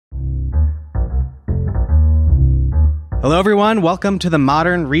Hello, everyone. Welcome to the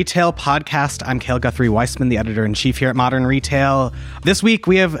Modern Retail Podcast. I'm Cale Guthrie-Weissman, the editor-in-chief here at Modern Retail. This week,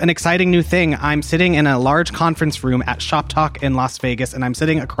 we have an exciting new thing. I'm sitting in a large conference room at Shop Talk in Las Vegas, and I'm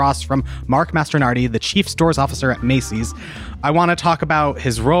sitting across from Marc Mastronardi, the chief stores officer at Macy's. I want to talk about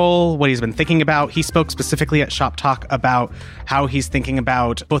his role, what he's been thinking about. He spoke specifically at Shop Talk about how he's thinking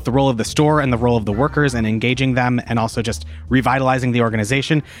about both the role of the store and the role of the workers and engaging them, and also just revitalizing the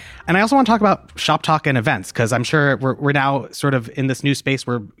organization. And I also want to talk about Shop Talk and events, because I'm sure we're now sort of in this new space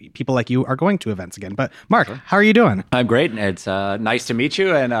where people like you are going to events again. But Marc, How are you doing? I'm great. It's nice to meet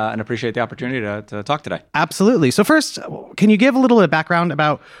you and appreciate the opportunity to talk today. Absolutely. So first, can you give a little bit of background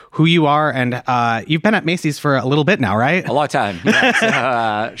about who you are? And you've been at Macy's for a little bit now, right? A long time.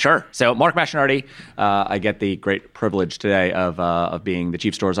 Yes. Sure. So Marc Mastronardi, I get the great privilege today of being the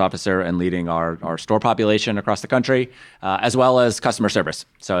chief stores officer and leading our store population across the country, as well as customer service.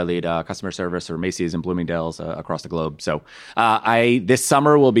 So I lead customer service for Macy's and Bloomingdale's across the globe. So I this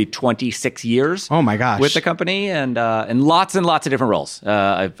summer will be 26 years. Oh my gosh. With the company and lots and lots of different roles.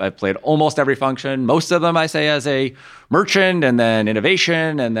 I've played almost every function. Most of them I say as a merchant, and then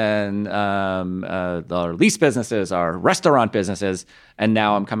innovation, and then our lease businesses, our restaurant businesses, and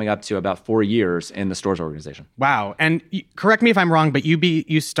now I'm coming up to about 4 years in the stores organization. Wow. And correct me if I'm wrong, but you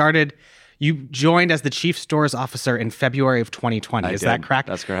joined as the chief stores officer in February of 2020. Is that correct?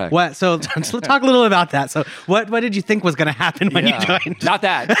 That's correct. So let's talk a little about that. So what did you think was going to happen when you joined? Not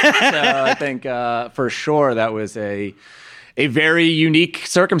that. So I think for sure that was a very unique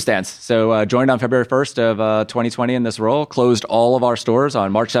circumstance. So joined on February 1st of 2020 in this role, closed all of our stores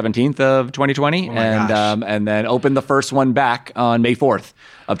on March 17th of 2020, and then opened the first one back on May 4th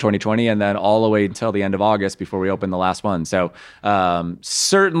of 2020, and then all the way until the end of August before we opened the last one. So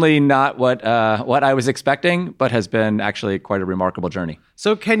certainly not what I was expecting, but has been actually quite a remarkable journey.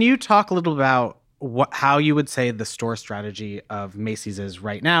 So can you talk a little about how you would say the store strategy of Macy's is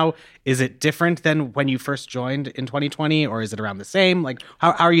right now? Is it different than when you first joined in 2020, or is it around the same? Like,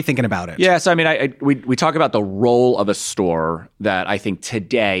 how are you thinking about it? Yeah, so I mean, we talk about the role of a store that I think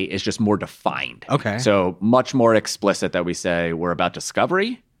today is just more defined. Okay. So much more explicit that we say we're about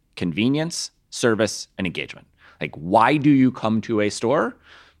discovery, convenience, service, and engagement. Like, why do you come to a store?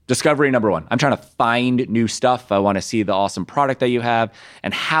 Discovery, number one. I'm trying to find new stuff. I want to see the awesome product that you have.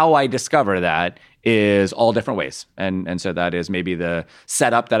 And how I discover that is all different ways. And so that is maybe the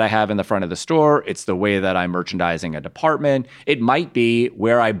setup that I have in the front of the store. It's the way that I'm merchandising a department. It might be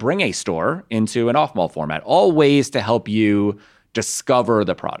where I bring a store into an off-mall format. All ways to help you discover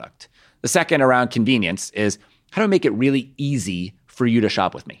the product. The second, around convenience, is how do I make it really easy for you to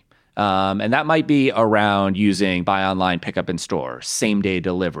shop with me? And that might be around using buy online, pick up in store, same day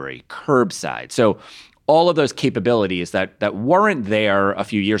delivery, curbside. So all of those capabilities that weren't there a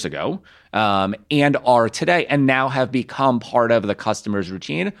few years ago and are today and now have become part of the customer's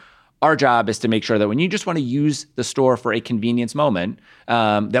routine. Our job is to make sure that when you just want to use the store for a convenience moment,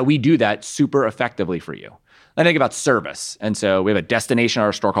 that we do that super effectively for you. I think about service. And so we have a destination on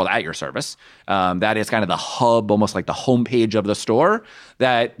our store called At Your Service. That is kind of the hub, almost like the homepage of the store.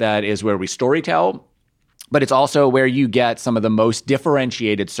 That is where we storytell. But it's also where you get some of the most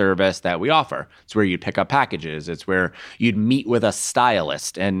differentiated service that we offer. It's where you'd pick up packages. It's where you'd meet with a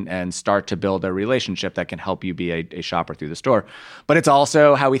stylist and start to build a relationship that can help you be a shopper through the store. But it's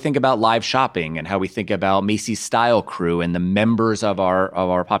also how we think about live shopping and how we think about Macy's Style Crew and the members of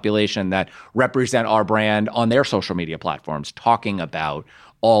our population that represent our brand on their social media platforms, talking about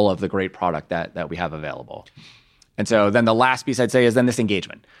all of the great product that we have available. And so then the last piece I'd say is then this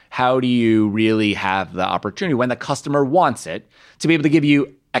engagement. How do you really have the opportunity when the customer wants it to be able to give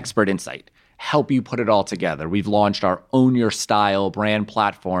you expert insight, help you put it all together? We've launched our Own Your Style brand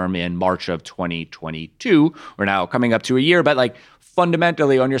platform in March of 2022. We're now coming up to a year, but like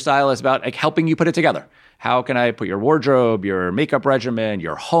fundamentally Own Your Style is about like helping you put it together. How can I put your wardrobe, your makeup regimen,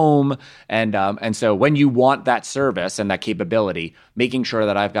 your home? And so when you want that service and that capability, making sure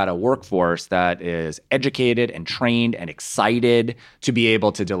that I've got a workforce that is educated and trained and excited to be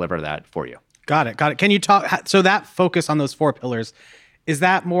able to deliver that for you. Got it. Can you talk, so that focus on those 4 pillars, is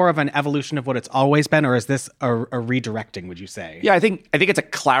that more of an evolution of what it's always been, or is this a redirecting, would you say? Yeah, I think it's a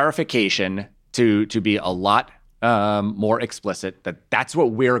clarification to be a lot more explicit that's what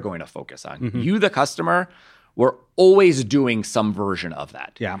we're going to focus on. Mm-hmm. You, the customer, we're always doing some version of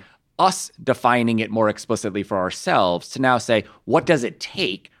that. Yeah. Us defining it more explicitly for ourselves to now say, what does it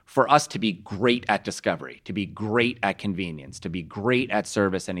take for us to be great at discovery, to be great at convenience, to be great at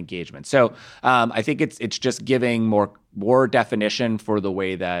service and engagement. So I think it's just giving more definition for the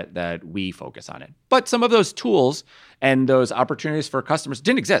way that we focus on it. But some of those tools and those opportunities for customers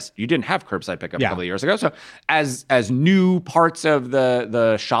didn't exist. You didn't have curbside pickup a couple of years ago. So as new parts of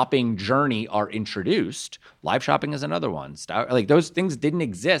the shopping journey are introduced, live shopping is another one. Like those things didn't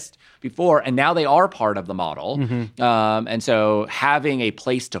exist before, and now they are part of the model. And so having a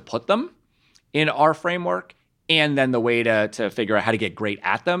place to put them in our framework, and then the way to figure out how to get great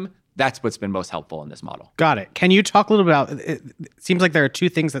at them, that's what's been most helpful in this model. Got it. Can you talk a little bit about, it seems like there are two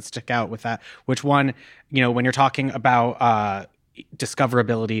things that stick out with that, which one, when you're talking about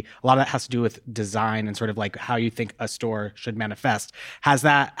discoverability, a lot of that has to do with design and sort of like how you think a store should manifest. Has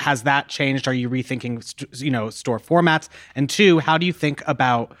that changed? Are you rethinking, store formats? And two, how do you think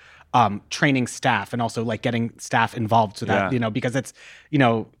about training staff and also like getting staff involved so that, because it's,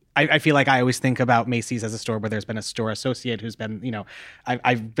 I feel like I always think about Macy's as a store where there's been a store went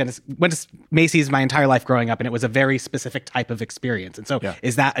to Macy's my entire life growing up, and it was a very specific type of experience. And so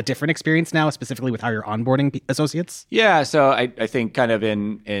is that a different experience now, specifically with how you're onboarding associates? Yeah. So I think kind of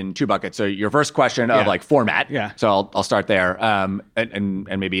in two buckets. So your first question of like format. Yeah. So I'll start there and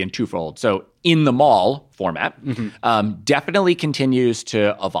maybe in twofold. So in the mall format definitely continues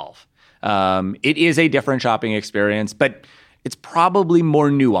to evolve. It is a different shopping experience, but it's probably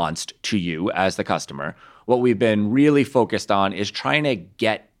more nuanced to you as the customer. What we've been really focused on is trying to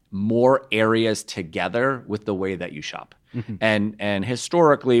get more areas together with the way that you shop. And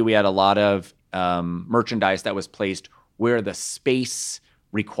historically, we had a lot of merchandise that was placed where the space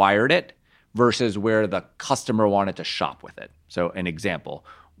required it versus where the customer wanted to shop with it. So an example,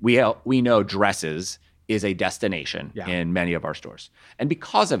 we know dresses is a destination in many of our stores. And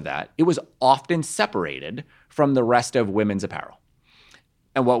because of that, it was often separated from the rest of women's apparel.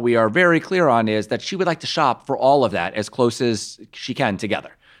 And what we are very clear on is that she would like to shop for all of that as close as she can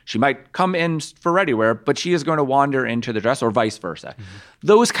together. She might come in for ready-wear, but she is going to wander into the dress or vice versa.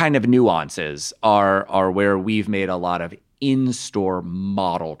 Those kind of nuances are where we've made a lot of in-store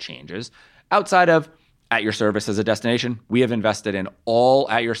model changes. Outside of At Your Service as a destination, we have invested in all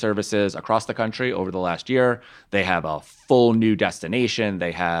At Your Services across the country over the last year. They have a full new destination.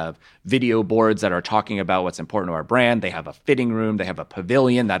 They have video boards that are talking about what's important to our brand. They have a fitting room. They have a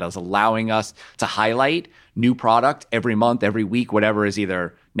pavilion that is allowing us to highlight new product every month, every week, whatever is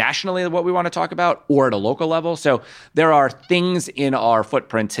either nationally what we want to talk about or at a local level. So there are things in our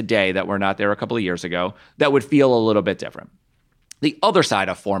footprint today that were not there a couple of years ago that would feel a little bit different. The other side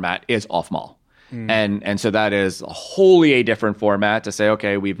of format is off-mall. And so that is wholly a different format to say,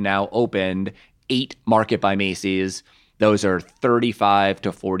 okay, we've now opened 8 Market by Macy's. Those are 35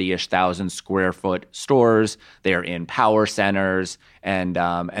 to 40-ish thousand square foot stores. They're in power centers, and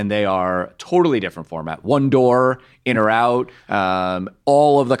they are totally different format. One door, in or out.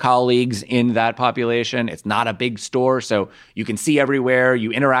 All of the colleagues in that population. It's not a big store, so you can see everywhere. You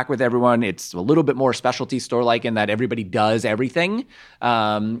interact with everyone. It's a little bit more specialty store-like in that everybody does everything.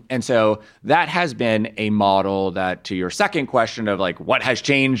 And so that has been a model that, to your second question of like what has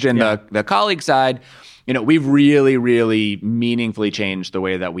changed in the colleague side, we've really, really meaningfully changed the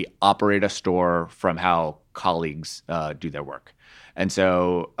way that we operate a store from how colleagues do their work. And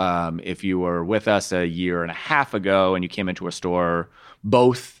so if you were with us a year and a half ago and you came into a store,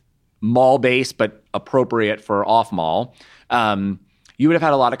 both mall-based but appropriate for off-mall, you would have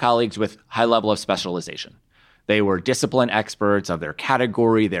had a lot of colleagues with high level of specialization. They were discipline experts of their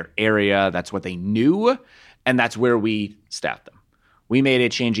category, their area. That's what they knew, and that's where we staffed them. We made a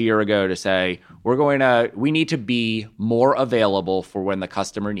change a year ago to say, we need to be more available for when the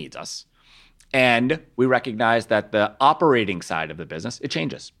customer needs us. And we recognize that the operating side of the business, it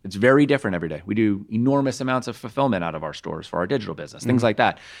changes. It's very different every day. We do enormous amounts of fulfillment out of our stores for our digital business, things like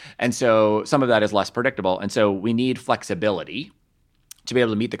that. And so some of that is less predictable. And so we need flexibility to be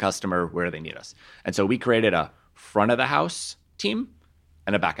able to meet the customer where they need us. And so we created a front of the house team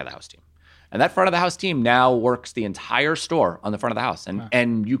and a back of the house team. And that front of the house team now works the entire store on the front of the house.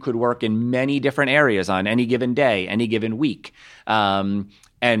 And you could work in many different areas on any given day, any given week.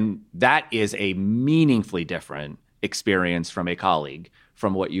 And that is a meaningfully different experience from a colleague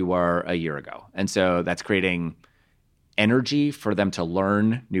from what you were a year ago. And so that's creating energy for them to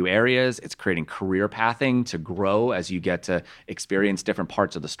learn new areas. It's creating career pathing to grow as you get to experience different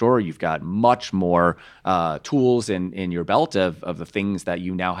parts of the store. You've got much more tools in your belt of the things that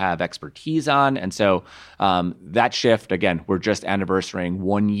you now have expertise on. And so that shift, again, we're just anniversarying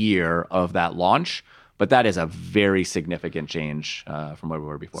 1 year of that launch. But that is a very significant change from where we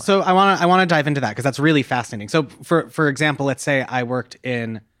were before. So I want to dive into that because that's really fascinating. So for example, let's say I worked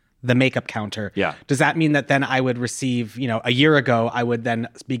in the makeup counter. Yeah. Does that mean that then I would receive, a year ago, I would then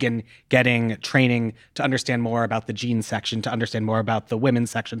begin getting training to understand more about the jeans section, to understand more about the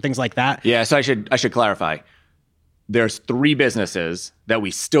women's section, things like that? Yeah. So I should clarify. There's 3 businesses that we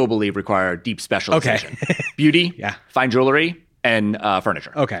still believe require deep specialization. Okay. Beauty, fine jewelry, and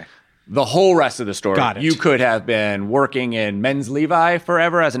furniture. Okay. The whole rest of the store, Got it. You could have been working in men's Levi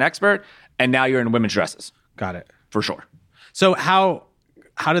forever as an expert, and now you're in women's dresses. Got it. For sure. So how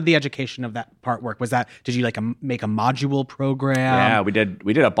did the education of that part work? Did you make a module program? Yeah, we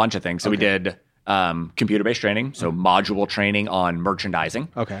did a bunch of things. So we did computer-based training, so module training on merchandising.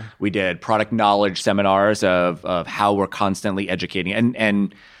 Okay. We did product knowledge seminars of how we're constantly educating.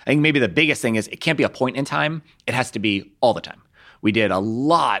 And I think maybe the biggest thing is it can't be a point in time. It has to be all the time. We did a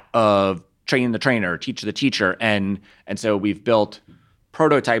lot of train the trainer, teach the teacher. And so we've built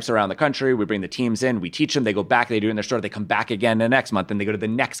prototypes around the country. We bring the teams in, we teach them, they go back, they do it in their store, they come back again the next month, and they go to the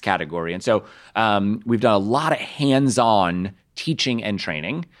next category. And so we've done a lot of hands-on teaching and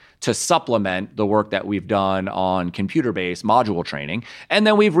training to supplement the work that we've done on computer-based module training. And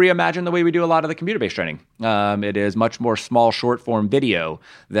then we've reimagined the way we do a lot of the computer-based training. It is much more small, short-form video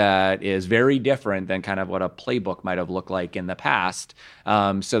that is very different than kind of what a playbook might have looked like in the past,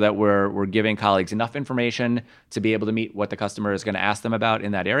 so that we're giving colleagues enough information to be able to meet what the customer is going to ask them about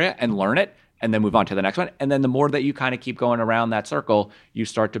in that area and learn it, and then move on to the next one. And then the more that you kind of keep going around that circle, you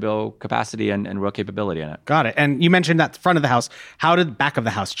start to build capacity and real capability in it. Got it. And you mentioned that front of the house. How did back of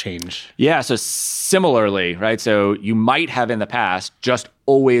the house change? Yeah, so similarly, right? So you might have in the past just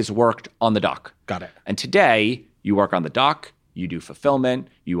always worked on the dock. Got it. And today you work on the dock, you do fulfillment,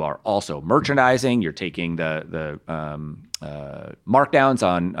 you are also merchandising, you're taking the markdowns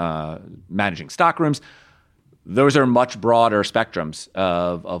on managing stock rooms. Those are much broader spectrums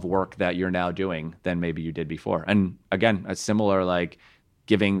of work that you're now doing than maybe you did before. And again, it's similar, like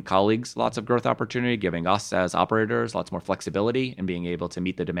giving colleagues lots of growth opportunity, giving us as operators lots more flexibility and being able to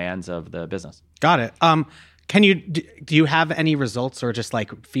meet the demands of the business. Got it. Do you have any results or just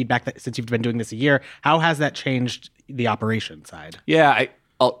like feedback that since you've been doing this a year, how has that changed the operation side? Yeah,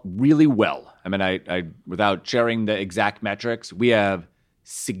 really well. I mean, I without sharing the exact metrics, we have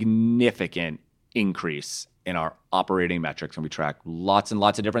significant increase in our operating metrics, and we track lots and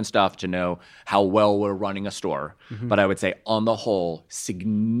lots of different stuff to know how well we're running a store. Mm-hmm. But I would say on the whole,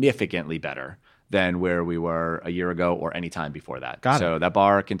 significantly better than where we were a year ago or any time before that. So that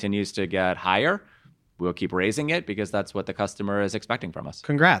bar continues to get higher. We'll keep raising it because that's what the customer is expecting from us.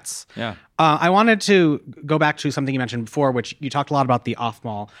 Congrats. Yeah. I wanted to go back to something you mentioned before, which you talked a lot about the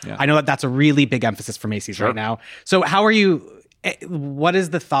off-mall. Yeah. I know that that's a really big emphasis for Macy's right now. So what is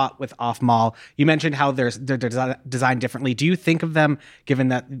the thought with off-mall? You mentioned how they're designed differently. Do you think of them, given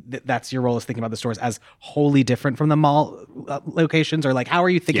that that's your role, is thinking about the stores, as wholly different from the mall locations? Or like, how are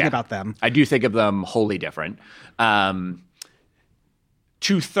you thinking about them? I do think of them wholly different.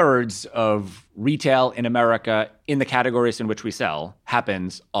 2/3 of retail in America in the categories in which we sell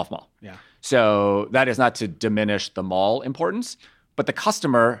happens off-mall. Yeah. So that is not to diminish the mall importance, but the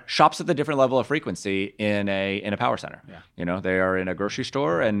customer shops at a different level of frequency in a power center. Yeah. They are in a grocery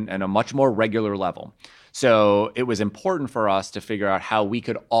store and a much more regular level. So it was important for us to figure out how we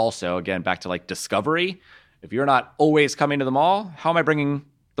could also, again, back to like discovery. If you're not always coming to the mall, how am I bringing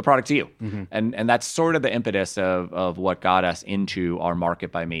the product to you? Mm-hmm. And that's sort of the impetus of what got us into our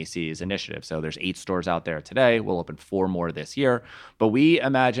Market by Macy's initiative. So there's 8 stores out there today. We'll open 4 more this year. But we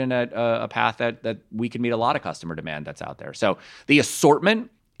imagine a path that we can meet a lot of customer demand that's out there. So the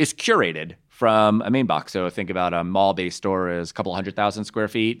assortment is curated from a main box. So think about a mall-based store is a couple 100,000 square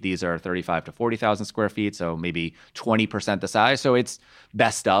feet. These are 35 to 40,000 square feet, so maybe 20% the size. So it's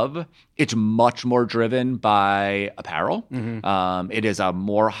best of. It's much more driven by apparel. Mm-hmm. It is a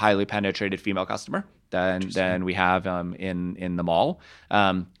more highly penetrated female customer than we have in the mall.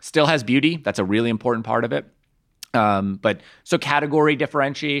 Still has beauty. That's a really important part of it. But so category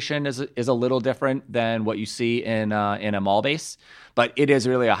differentiation is a little different than what you see in a mall base, but it is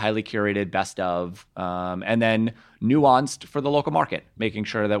really a highly curated best of, and then nuanced for the local market, making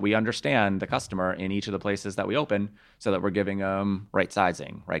sure that we understand the customer in each of the places that we open so that we're giving them right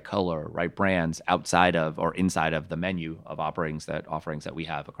sizing, right color, right brands outside of or inside of the menu of offerings that we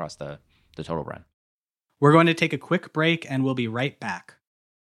have across the total brand. We're going to take a quick break and we'll be right back.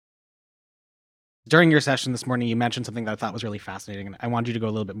 During your session this morning, you mentioned something that I thought was really fascinating, and I wanted you to go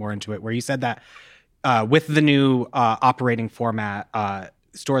a little bit more into it, where you said that with the new operating format,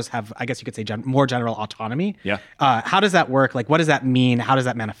 stores have, I guess you could say, more general autonomy. Yeah. How does that work? Like, what does that mean? How does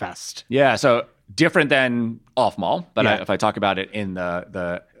that manifest? Yeah, so different than off-mall, but if I talk about it in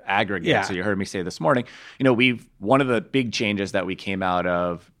the aggregate, so you heard me say this morning, one of the big changes that we came out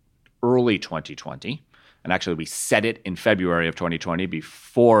of early 2020. And actually, we said it in February of 2020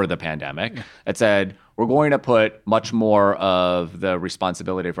 before the pandemic. That said, we're going to put much more of the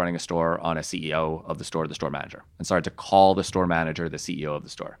responsibility of running a store on a CEO of the store manager, and started to call the store manager the CEO of the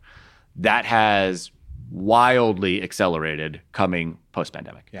store. That has wildly accelerated coming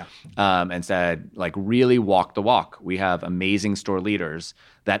post-pandemic. Yeah. And said, like, really walk the walk. We have amazing store leaders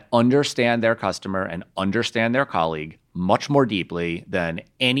that understand their customer and understand their colleague much more deeply than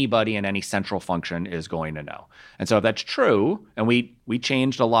anybody in any central function is going to know. And so if that's true, and we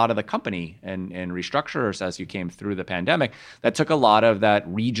changed a lot of the company and restructures as you came through the pandemic, that took a lot of that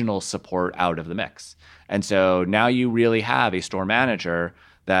regional support out of the mix. And so now you really have a store manager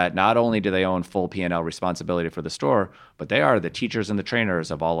that not only do they own full P&L responsibility for the store, but they are the teachers and the trainers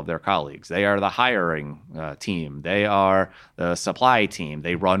of all of their colleagues. They are the hiring team. They are the supply team.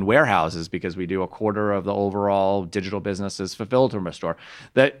 They run warehouses because we do a quarter of the overall digital business is fulfilled from a store.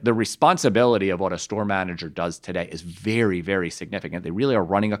 The responsibility of what a store manager does today is very, very significant. They really are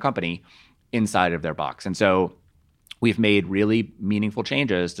running a company inside of their box. And so we've made really meaningful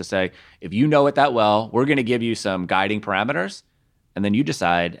changes to say, if you know it that well, we're going to give you some guiding parameters, and then you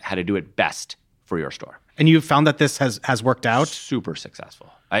decide how to do it best for your store. And you've found that this has worked out? Super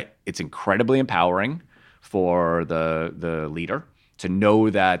successful. It's incredibly empowering for the leader to know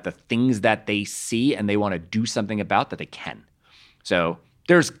that the things that they see and they want to do something about, that they can. So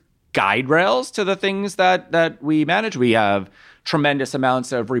there's guide rails to the things that we manage. We have tremendous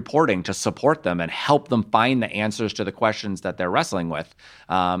amounts of reporting to support them and help them find the answers to the questions that they're wrestling with.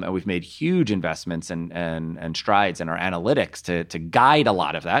 And we've made huge investments and strides in our analytics to guide a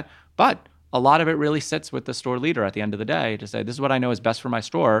lot of that. But a lot of it really sits with the store leader at the end of the day to say, this is what I know is best for my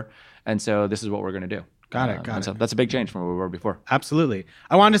store, and so this is what we're going to do. Got it. So that's a big change from where we were before. Absolutely.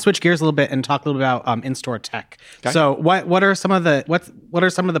 I wanted to switch gears a little bit and talk a little bit about in-store tech. Okay. So what are some of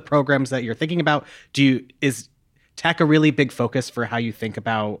the programs that you're thinking about? Is tech a really big focus for how you think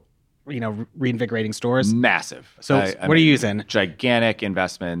about, reinvigorating stores? Massive. So what are you using? Gigantic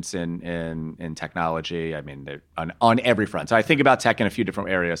investments in technology. I mean, they're on every front. So I think about tech in a few different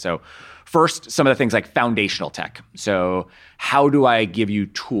areas. So first, some of the things like foundational tech. So how do I give you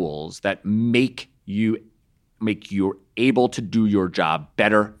tools that make you able to do your job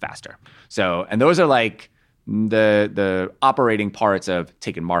better, faster? So, and those are like the operating parts of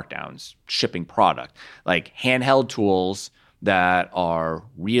taking markdowns, shipping product, like handheld tools that are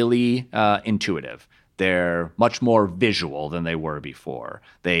really intuitive. They're much more visual than they were before.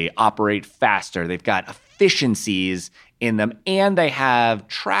 They operate faster. They've got efficiencies in them, and they have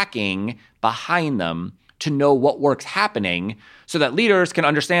tracking behind them to know what work's happening so that leaders can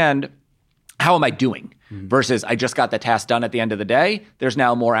understand, how am I doing? Versus I just got the task done at the end of the day. There's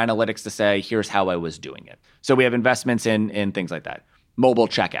now more analytics to say, here's how I was doing it. So we have investments in things like that. Mobile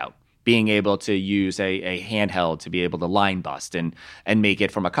checkout, being able to use a handheld to be able to line bust and make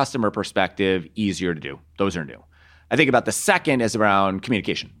it from a customer perspective easier to do. Those are new. I think about the second is around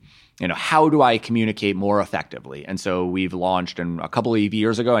communication. How do I communicate more effectively? And so we've launched a couple of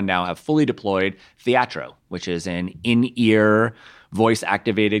years ago and now have fully deployed Theatro, which is an in-ear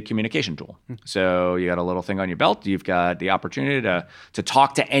voice-activated communication tool. So you got a little thing on your belt. You've got the opportunity to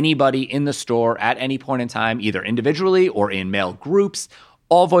talk to anybody in the store at any point in time, either individually or in mail groups,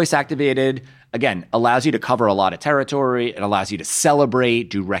 all voice-activated. Again, allows you to cover a lot of territory. It allows you to celebrate,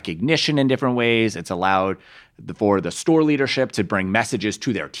 do recognition in different ways. It's allowed for the store leadership to bring messages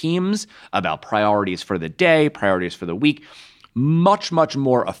to their teams about priorities for the day, priorities for the week. Much, much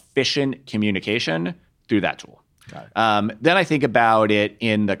more efficient communication through that tool. Then I think about it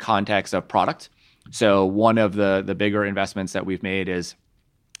in the context of product. So one of the bigger investments that we've made is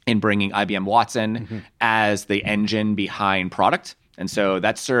in bringing IBM Watson as the engine behind product. And so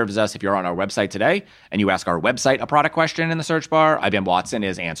that serves us, if you're on our website today and you ask our website a product question in the search bar, IBM Watson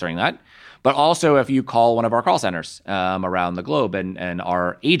is answering that. But also if you call one of our call centers around the globe and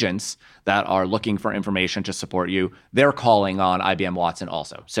our agents that are looking for information to support you, they're calling on IBM Watson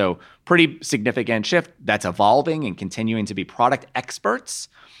also. So pretty significant shift that's evolving and continuing to be product experts.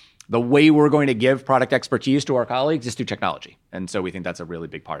 The way we're going to give product expertise to our colleagues is through technology. And so we think that's a really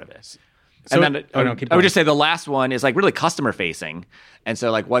big part of this. So, and then I would just say the last one is like really customer facing. And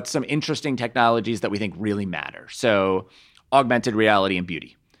so like what's some interesting technologies that we think really matter? So augmented reality and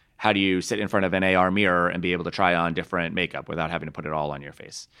beauty. How do you sit in front of an AR mirror and be able to try on different makeup without having to put it all on your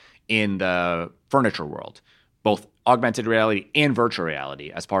face? In the furniture world, both augmented reality and virtual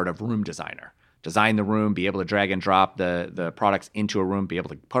reality as part of Room Designer. design the room, be able to drag and drop the products into a room, be able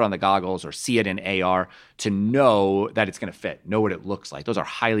to put on the goggles or see it in AR to know that it's going to fit, know what it looks like. Those are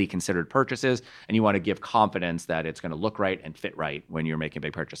highly considered purchases, and you want to give confidence that it's going to look right and fit right when you're making a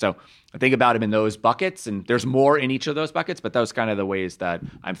big purchase. So I think about them in those buckets, and there's more in each of those buckets, but those kind of the ways that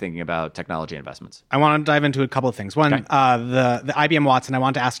I'm thinking about technology investments. I want to dive into a couple of things. One, the IBM Watson, I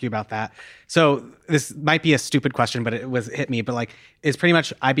want to ask you about that. So this might be a stupid question, but it hit me. But like, is pretty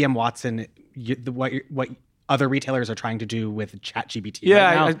much IBM Watson what other retailers are trying to do with ChatGPT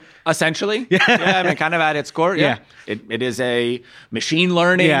right now? Essentially. I mean, kind of at its core. It is a machine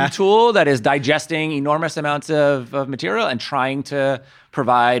learning tool that is digesting enormous amounts of material and trying to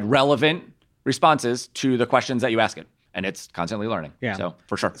provide relevant responses to the questions that you ask it. And it's constantly learning. So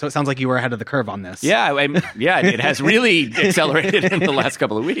for sure. So it sounds like you were ahead of the curve on this. It has really accelerated in the last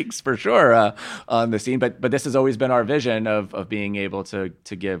couple of weeks for sure on the scene. But this has always been our vision of being able to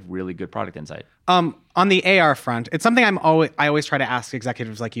give really good product insight. On the AR front, it's something I always try to ask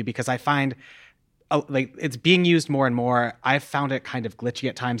executives like you because I find like it's being used more and more. I've found it kind of glitchy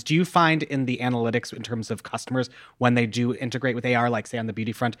at times. Do you find in the analytics in terms of customers when they do integrate with AR, like say on the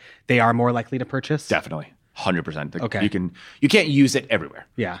beauty front, they are more likely to purchase? Definitely. 100%. Okay. You can't use it everywhere.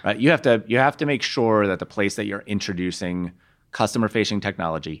 Right? You have to make sure that the place that you're introducing customer-facing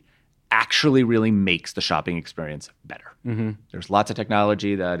technology actually really makes the shopping experience better. Mm-hmm. There's lots of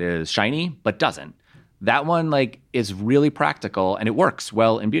technology that is shiny but doesn't. That one is really practical and it works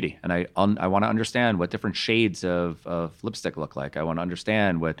well in beauty. And I want to understand what different shades of lipstick look like. I want to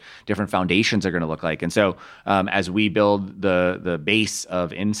understand what different foundations are going to look like. And so as we build the base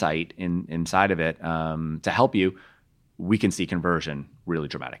of insight inside of it to help you, we can see conversion really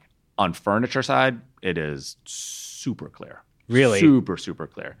dramatic. On furniture side, it is super clear. Really? Super, super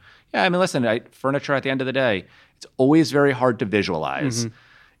clear. Yeah, I mean, listen, furniture at the end of the day, it's always very hard to visualize. Mm-hmm.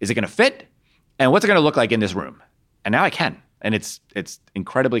 Is it going to fit? And what's it going to look like in this room? And now I can. And it's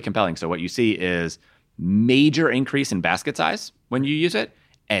incredibly compelling. So what you see is major increase in basket size when you use it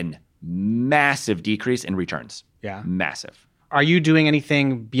and massive decrease in returns. Yeah. Massive. Are you doing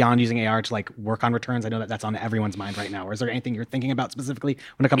anything beyond using AR to work on returns? I know that's on everyone's mind right now. Or is there anything you're thinking about specifically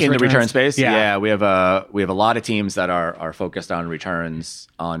when it comes to returns? In the return space? Yeah, we have a lot of teams that are focused on returns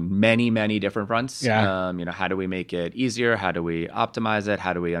on many, many different fronts. Yeah. How do we make it easier? How do we optimize it?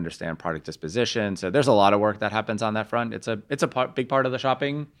 How do we understand product disposition? So there's a lot of work that happens on that front. It's a big part of the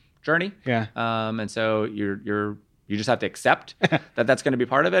shopping journey. Yeah. And so you just have to accept that that's going to be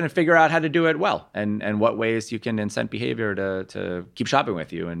part of it and figure out how to do it well and what ways you can incent behavior to keep shopping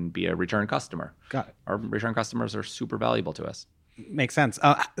with you and be a return customer. Got it. Our return customers are super valuable to us. Makes sense.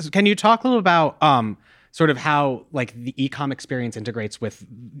 Can you talk a little about sort of how the e-com experience integrates with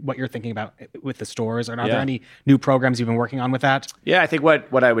what you're thinking about with the stores? Or are there any new programs you've been working on with that? Yeah, I think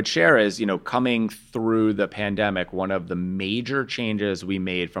what I would share is, coming through the pandemic, one of the major changes we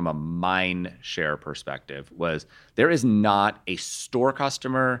made from a mind share perspective was there is not a store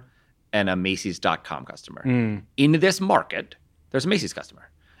customer and a Macy's.com customer. In this market, there's a Macy's customer.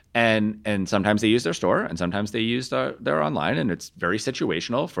 And sometimes they use their store and sometimes they use their online, and it's very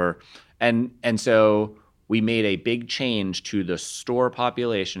situational and so we made a big change to the store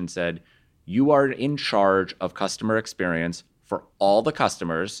population and said, you are in charge of customer experience for all the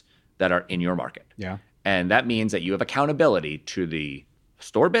customers that are in your market. Yeah. And that means that you have accountability to the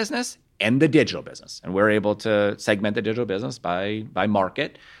store business and the digital business. And we're able to segment the digital business by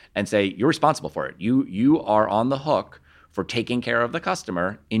market and say, you're responsible for it. You are on the hook for taking care of the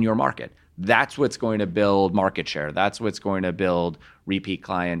customer in your market. That's what's going to build market share. That's what's going to build repeat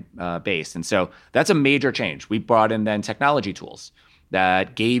client base. And so that's a major change. We brought in then technology tools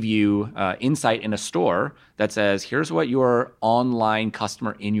that gave you insight in a store that says, here's what your online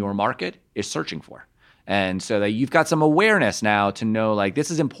customer in your market is searching for. And so that you've got some awareness now to know, this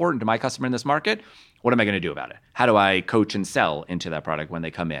is important to my customer in this market. What am I going to do about it? How do I coach and sell into that product when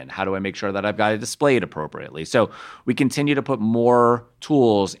they come in? How do I make sure that I've got it displayed appropriately? So we continue to put more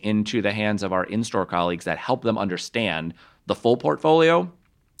tools into the hands of our in-store colleagues that help them understand the full portfolio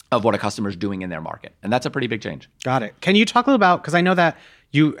of what a customer is doing in their market. And that's a pretty big change. Got it. Can you talk a little about, because I know that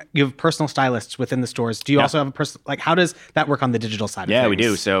you have personal stylists within the stores. Do you also have a person, how does that work on the digital side of things? Yeah, we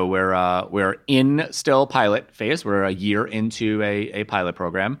do. So we're in still pilot phase. We're a year into a pilot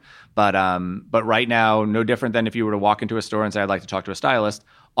program. But right now, no different than if you were to walk into a store and say, I'd like to talk to a stylist.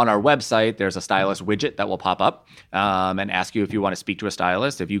 On our website, there's a stylist widget that will pop up and ask you if you want to speak to a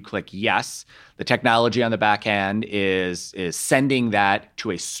stylist. If you click yes, the technology on the back end is sending that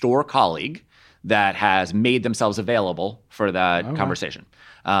to a store colleague that has made themselves available for that conversation.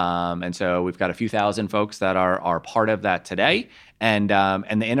 And so we've got a few thousand folks that are part of that today. And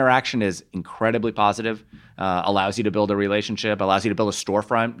the interaction is incredibly positive, allows you to build a relationship, allows you to build a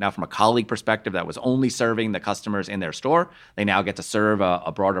storefront. Now, from a colleague perspective that was only serving the customers in their store, they now get to serve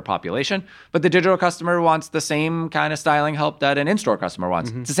a broader population. But the digital customer wants the same kind of styling help that an in-store customer wants.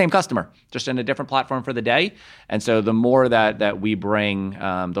 It's the same customer, just in a different platform for the day. And so the more that we bring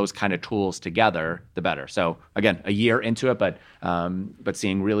those kind of tools together, the better. So again, a year into it, but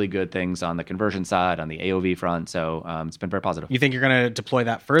seeing really good things on the conversion side, on the AOV front. So it's been very positive. You think you're going to deploy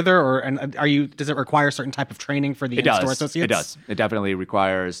that further, or does it require a certain type of training for the in-store associates? It does. It definitely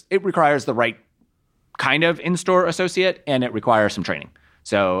requires the right kind of in-store associate, and it requires some training.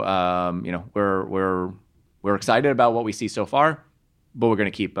 So we're excited about what we see so far, but we're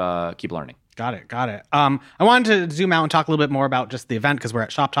going to keep learning. Got it. I wanted to zoom out and talk a little bit more about just the event because we're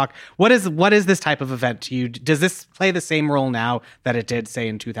at Shop Talk. What is this type of event to you? Does this play the same role now that it did, say,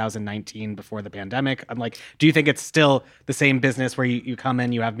 in 2019 before the pandemic? I'm like, do you think it's still the same business where you come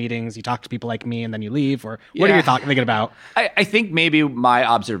in, you have meetings, you talk to people like me, and then you leave? Or what are you thinking about? I think maybe my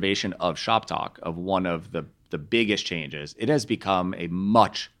observation of Shop Talk, of one of the biggest changes, it has become a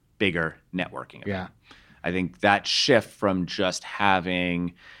much bigger networking event. Yeah. I think that shift from just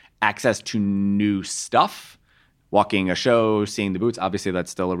having access to new stuff, walking a show, seeing the booths, obviously that's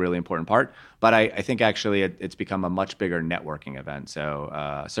still a really important part. But I think actually it's become a much bigger networking event.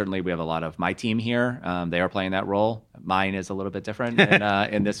 So certainly we have a lot of my team here. They are playing that role. Mine is a little bit different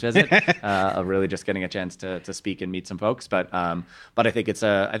in this visit, of really just getting a chance to speak and meet some folks. But I think it's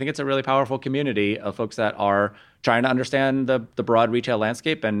a really powerful community of folks that are trying to understand the broad retail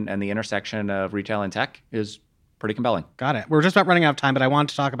landscape, and the intersection of retail and tech is pretty compelling. Got it. We're just about running out of time, but I wanted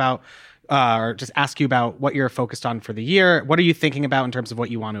to talk about, or just ask you about what you're focused on for the year. What are you thinking about in terms of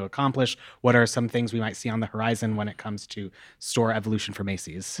what you want to accomplish? What are some things we might see on the horizon when it comes to store evolution for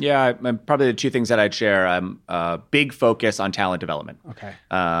Macy's? Yeah, probably the two things that I'd share. Big focus on talent development. Okay.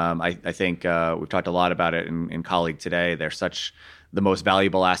 I think we've talked a lot about it in Colleague today. They're such the most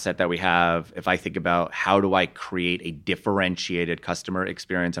valuable asset that we have. If I think about how do I create a differentiated customer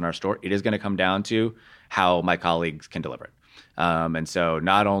experience in our store, it is going to come down to how my colleagues can deliver it. And so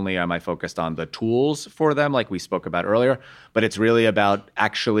not only am I focused on the tools for them, like we spoke about earlier, but it's really about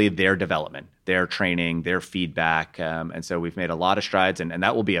actually their development, their training, their feedback. And so we've made a lot of strides, and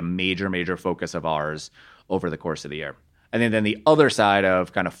that will be a major, major focus of ours over the course of the year. And then the other side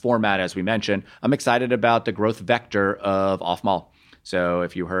of kind of format, as we mentioned, I'm excited about the growth vector of off-mall. So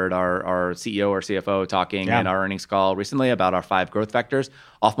if you heard our CEO or CFO talking in our earnings call recently about our 5 growth vectors,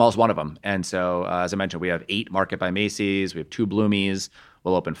 off-mall is one of them. And so, as I mentioned, we have 8 Market by Macy's, we have 2 Bloomies,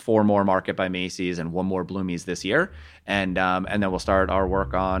 we'll open 4 more Market by Macy's and 1 more Bloomies this year. And then we'll start our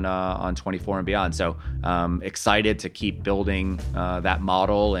work on 24 and beyond. So excited to keep building that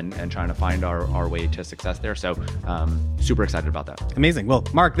model and trying to find our way to success there. So super excited about that. Amazing. Well,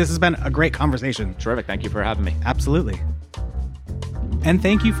 Marc, this has been a great conversation. Terrific. Thank you for having me. Absolutely. And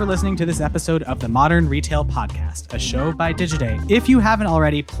thank you for listening to this episode of the Modern Retail Podcast, a show by Digiday. If you haven't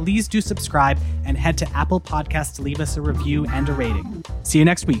already, please do subscribe and head to Apple Podcasts to leave us a review and a rating. See you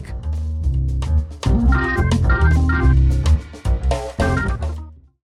next week.